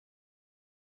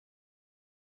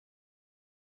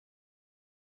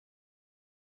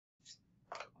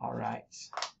All right.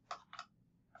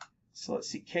 So let's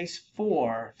see, case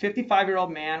 4,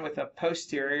 55-year-old man with a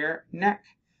posterior neck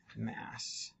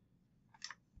mass.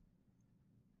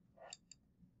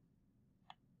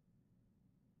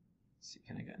 Let's see,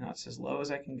 can I go? No, it's as low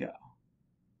as I can go.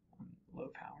 Low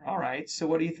power. All right, so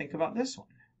what do you think about this one?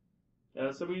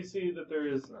 So we see that there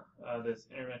is this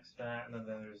intermixed fat, and then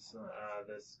there's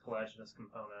this collagenous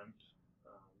component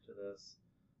to this.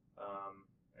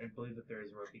 I believe that there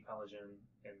is ropey collagen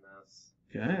in this.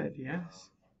 Good, yes.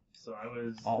 So I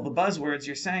was... All the buzzwords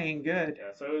you're saying, good.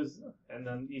 Yeah, so I was... And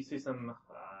then you see some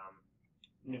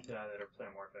nuclei that are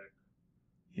pleomorphic.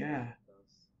 Yeah.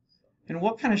 And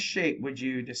what kind of shape would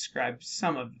you describe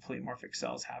some of the pleomorphic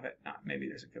cells have it? Maybe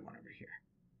there's a good one over here.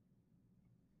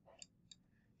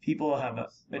 People have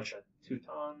like a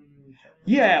Teuton giant?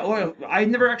 Yeah, well, I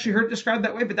never actually heard it described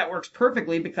that way, but that works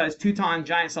perfectly because Teuton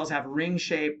giant cells have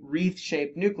ring-shaped,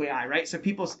 wreath-shaped nuclei, right? So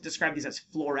people describe these as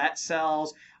floret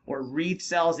cells or wreath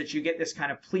cells, that you get this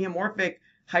kind of pleomorphic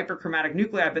hyperchromatic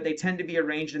nuclei, but they tend to be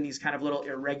arranged in these kind of little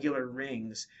irregular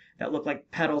rings that look like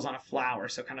petals on a flower,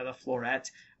 so kind of the floret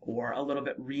or a little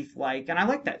bit wreath-like. And I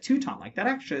like that, Teuton-like. That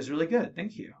actually is really good.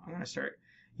 Thank you. I'm going to start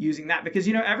using that because,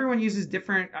 you know, everyone uses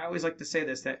different, I always like to say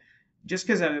this, that just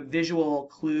because a visual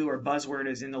clue or buzzword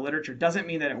is in the literature doesn't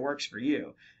mean that it works for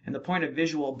you. And the point of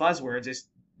visual buzzwords is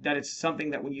that it's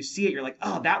something that when you see it, you're like,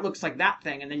 oh, that looks like that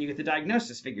thing, and then you get the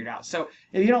diagnosis figured out. So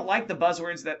if you don't like the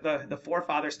buzzwords that the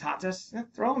forefathers taught us,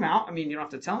 throw them out. I mean, you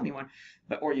don't have to tell anyone,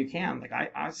 but or you can. Like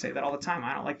I say that all the time.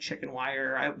 I don't like chicken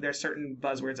wire. There's certain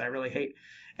buzzwords I really hate.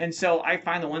 And so I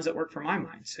find the ones that work for my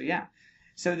mind. So yeah.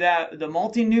 So the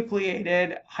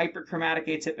multinucleated hyperchromatic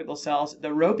atypical cells,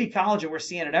 the ropey collagen, we're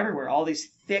seeing it everywhere. All these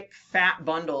thick, fat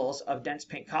bundles of dense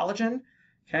pink collagen,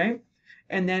 okay?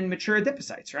 And then mature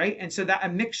adipocytes, right? And so that a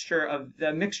mixture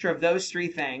of those three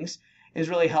things is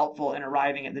really helpful in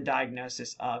arriving at the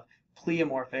diagnosis of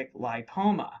pleomorphic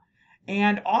lipoma.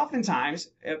 And oftentimes,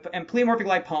 and pleomorphic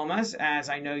lipomas, as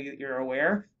I know you're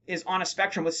aware, is on a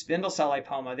spectrum with spindle cell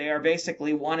lipoma. They are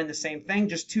basically one and the same thing,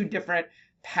 just two different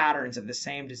patterns of the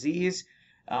same disease.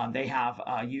 They have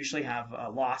usually have a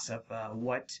loss of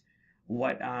what's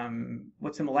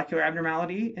the molecular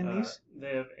abnormality in these?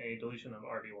 They have a deletion of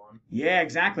RB1. Yeah,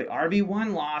 exactly.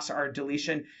 RB1 loss or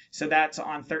deletion. So that's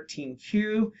on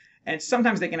 13q, and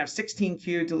sometimes they can have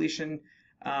 16q deletion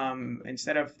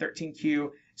instead of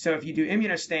 13q. So if you do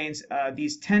immunostains,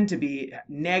 these tend to be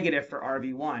negative for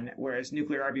RB1, whereas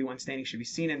nuclear RB1 staining should be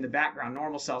seen in the background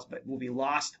normal cells, but will be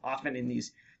lost often in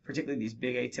these, particularly these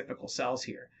big atypical cells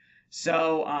here.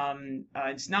 So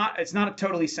it's not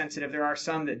totally sensitive. There are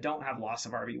some that don't have loss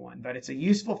of RB1, but it's a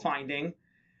useful finding.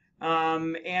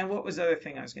 And what was the other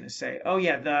thing I was going to say? Oh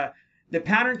yeah, the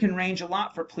pattern can range a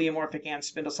lot for pleomorphic and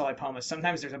spindle cell lipomas.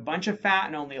 Sometimes there's a bunch of fat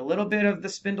and only a little bit of the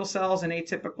spindle cells and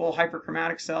atypical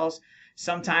hyperchromatic cells.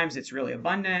 Sometimes it's really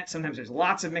abundant. Sometimes there's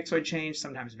lots of myxoid change.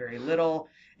 Sometimes very little.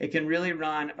 It can really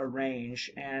run a range.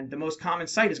 And the most common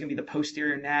site is going to be the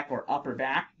posterior neck or upper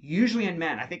back, usually in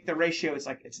men. I think the ratio is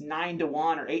like it's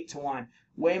 9-to-1 or 8-to-1,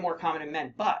 way more common in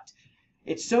men. But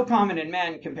it's so common in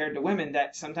men compared to women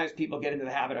that sometimes people get into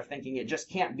the habit of thinking it just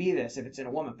can't be this if it's in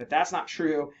a woman. But that's not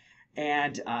true.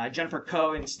 And Jennifer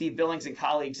Coe and Steve Billings and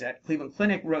colleagues at Cleveland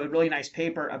Clinic wrote a really nice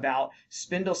paper about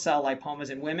spindle cell lipomas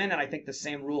in women, and I think the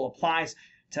same rule applies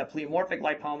to pleomorphic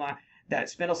lipoma, that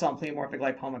spindle cell and pleomorphic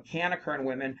lipoma can occur in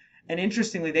women. And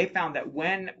interestingly, they found that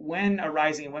when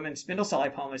arising in women, spindle cell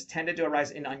lipomas tended to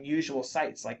arise in unusual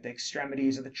sites, like the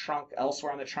extremities or the trunk,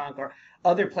 elsewhere on the trunk, or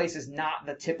other places not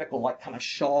the typical like kind of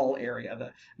shawl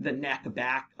area, the neck,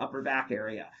 back, upper back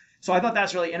area. So I thought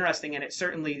that's really interesting, and it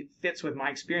certainly fits with my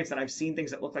experience that I've seen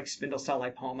things that look like spindle cell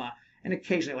lipoma and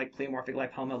occasionally like pleomorphic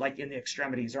lipoma, like in the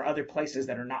extremities or other places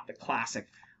that are not the classic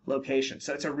location.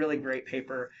 So it's a really great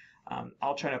paper.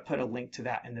 I'll try to put a link to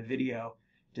that in the video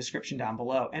description down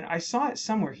below. And I saw it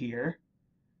somewhere here,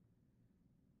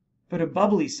 but a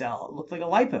bubbly cell, it looked like a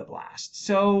lipoblast.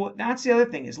 So that's the other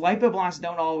thing, is lipoblasts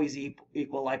don't always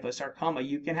equal liposarcoma.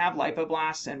 You can have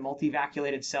lipoblasts and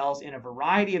multivaculated cells in a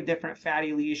variety of different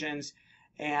fatty lesions,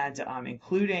 and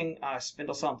including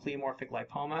spindle cell and pleomorphic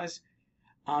lipomas.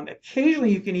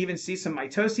 Occasionally you can even see some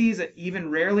mitoses,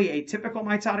 even rarely atypical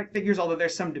mitotic figures, although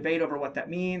there's some debate over what that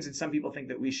means, and some people think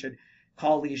that we should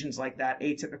call lesions like that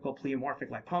atypical pleomorphic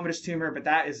lipomatous tumor, but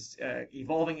that is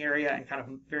evolving area and kind of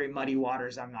very muddy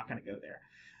waters. I'm not going to go there.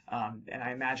 And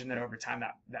I imagine that over time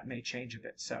that may change a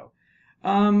bit. So,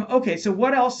 okay, so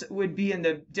what else would be in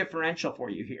the differential for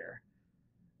you here?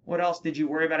 What else? Did you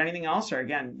worry about anything else? Or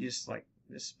again, just like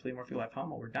this pleomorphic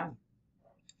lipoma, we're done.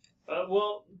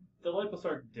 Well, the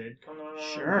liposarc did come around.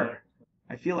 Sure.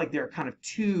 I feel like there are kind of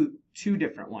two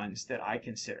different ones that I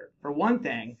consider. For one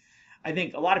thing, I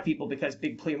think a lot of people, because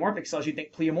big pleomorphic cells, you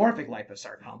think pleomorphic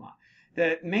liposarcoma.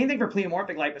 The main thing for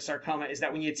pleomorphic liposarcoma is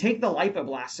that when you take the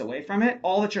lipoblast away from it,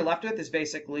 all that you're left with is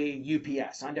basically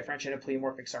UPS, undifferentiated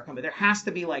pleomorphic sarcoma. There has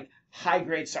to be like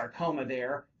high-grade sarcoma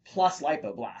there plus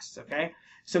lipoblasts, okay?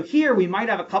 So here we might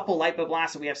have a couple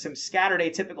lipoblast and we have some scattered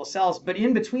atypical cells, but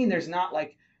in between there's not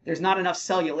enough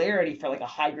cellularity for like a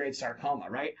high-grade sarcoma,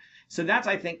 right? So that's,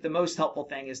 I think, the most helpful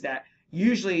thing is that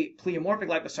usually pleomorphic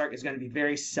liposarc is going to be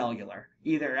very cellular,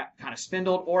 either kind of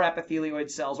spindled or epithelioid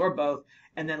cells or both,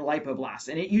 and then lipoblast.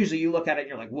 And it usually you look at it and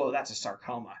you're like, whoa, that's a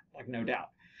sarcoma, like no doubt.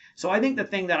 So I think the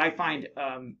thing that I find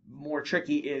more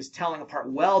tricky is telling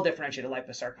apart well-differentiated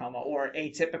liposarcoma, or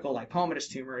atypical lipomatous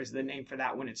tumor is the name for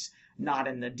that when it's not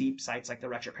in the deep sites like the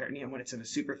retroperitoneum, when it's in the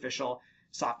superficial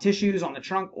soft tissues on the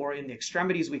trunk or in the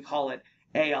extremities. We call it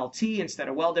ALT instead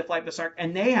of well-diff liposarc,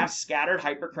 and they have scattered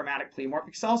hyperchromatic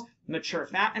pleomorphic cells, mature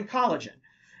fat, and collagen.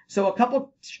 So a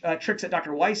couple tricks that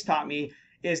Dr. Weiss taught me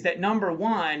is that number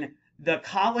one, the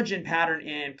collagen pattern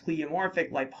in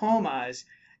pleomorphic lipomas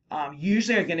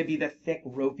usually are going to be the thick,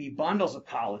 ropey bundles of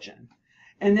collagen.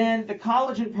 And then the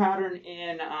collagen pattern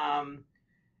in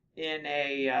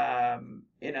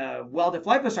a well-diff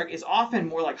liposarc is often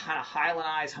more like kind of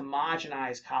hyalinized,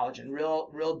 homogenized collagen,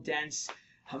 real dense,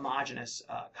 homogeneous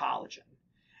collagen.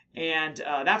 And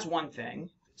that's one thing.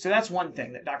 So that's one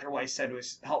thing that Dr. Weiss said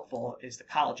was helpful, is the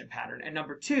collagen pattern. And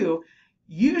number two,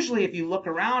 usually if you look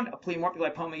around a pleomorphic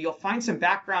lipoma, you'll find some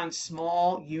background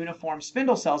small uniform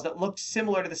spindle cells that look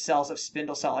similar to the cells of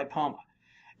spindle cell lipoma.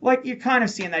 Like you're kind of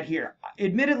seeing that here.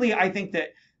 Admittedly, I think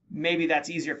that maybe that's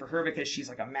easier for her because she's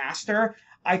like a master.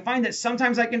 I find that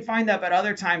sometimes I can find that, but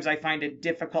other times I find it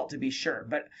difficult to be sure.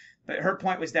 But her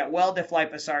point was that well-diff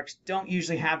liposarcs don't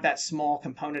usually have that small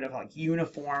component of like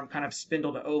uniform kind of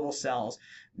spindle to oval cells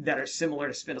that are similar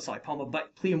to spindle cell lipoma,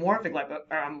 but pleomorphic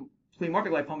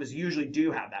lipomas usually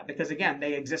do have that because, again,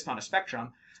 they exist on a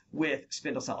spectrum with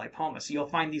spindle cell lipoma. So you'll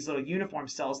find these little uniform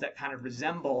cells that kind of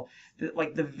resemble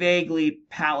the vaguely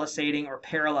palisading or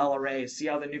parallel arrays. See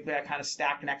how the nuclei kind of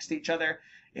stack next to each other?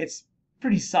 It's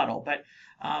pretty subtle. But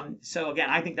so again,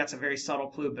 I think that's a very subtle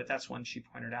clue, but that's one she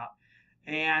pointed out.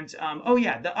 And oh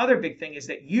yeah, the other big thing is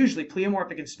that usually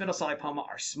pleomorphic and spindle cell lipoma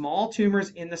are small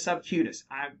tumors in the subcutis.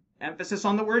 Emphasis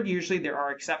on the word usually. There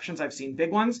are exceptions. I've seen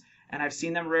big ones, and I've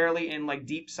seen them rarely in like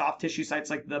deep soft tissue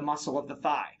sites like the muscle of the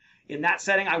thigh. In that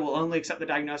setting, I will only accept the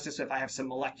diagnosis if I have some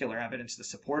molecular evidence to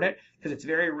support it, because it's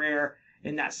very rare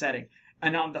in that setting.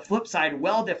 And on the flip side,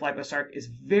 well-diff liposarc is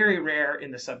very rare in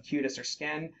the subcutis or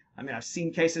skin. I mean, I've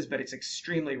seen cases, but it's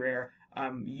extremely rare.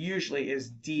 Usually is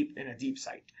deep in a deep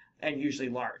site, and usually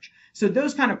large. So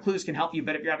those kind of clues can help you,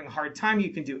 but if you're having a hard time, you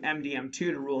can do MDM2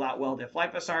 to rule out well-diff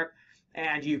liposarc,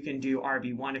 and you can do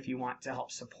RB1 if you want to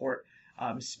help support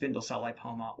spindle cell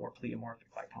lipoma or pleomorphic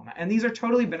lipoma. And these are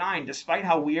totally benign. Despite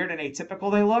how weird and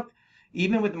atypical they look,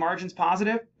 even with margins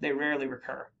positive, they rarely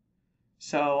recur.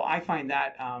 So I find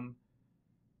that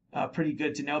pretty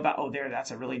good to know about. Oh,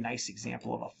 that's a really nice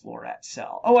example of a floret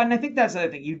cell. Oh, and I think that's the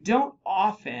other thing. You don't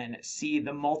often see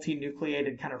the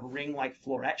multinucleated kind of ring-like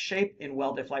floret shape in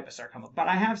well-diff liposarcoma, but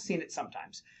I have seen it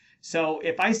sometimes. So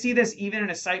if I see this even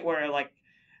in a site where like,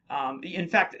 in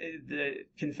fact, the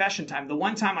confession time, the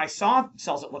one time I saw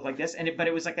cells that looked like this, but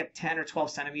it was like a 10 or 12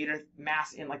 centimeter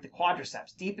mass in like the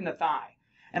quadriceps, deep in the thigh.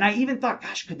 And I even thought,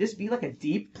 gosh, could this be like a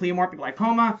deep pleomorphic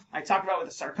lipoma? I talked about it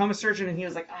with a sarcoma surgeon, and he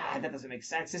was like, that doesn't make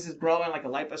sense. This is growing like a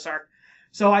liposarc.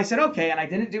 So I said, okay, and I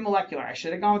didn't do molecular. I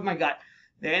should have gone with my gut.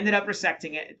 They ended up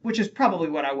resecting it, which is probably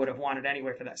what I would have wanted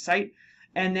anyway for that site.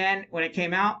 And then when it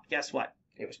came out, guess what?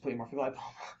 It was pleomorphic lipoma.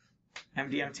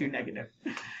 MDM2 negative.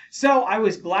 So I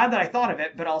was glad that I thought of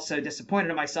it, but also disappointed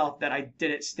in myself that I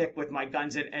didn't stick with my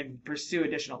guns and pursue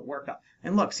additional workup.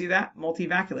 And look, see that?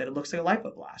 Multivaculated. Looks like a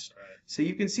lipoblast. Right. So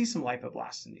you can see some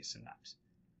lipoblast in these sometimes.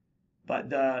 But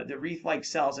the wreath-like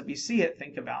cells, if you see it,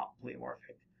 think about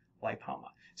pleomorphic lipoma.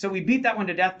 So we beat that one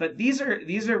to death, but these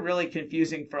are really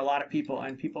confusing for a lot of people,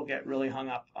 and people get really hung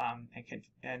up and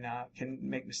can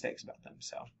make mistakes about them.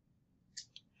 So,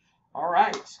 all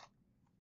right.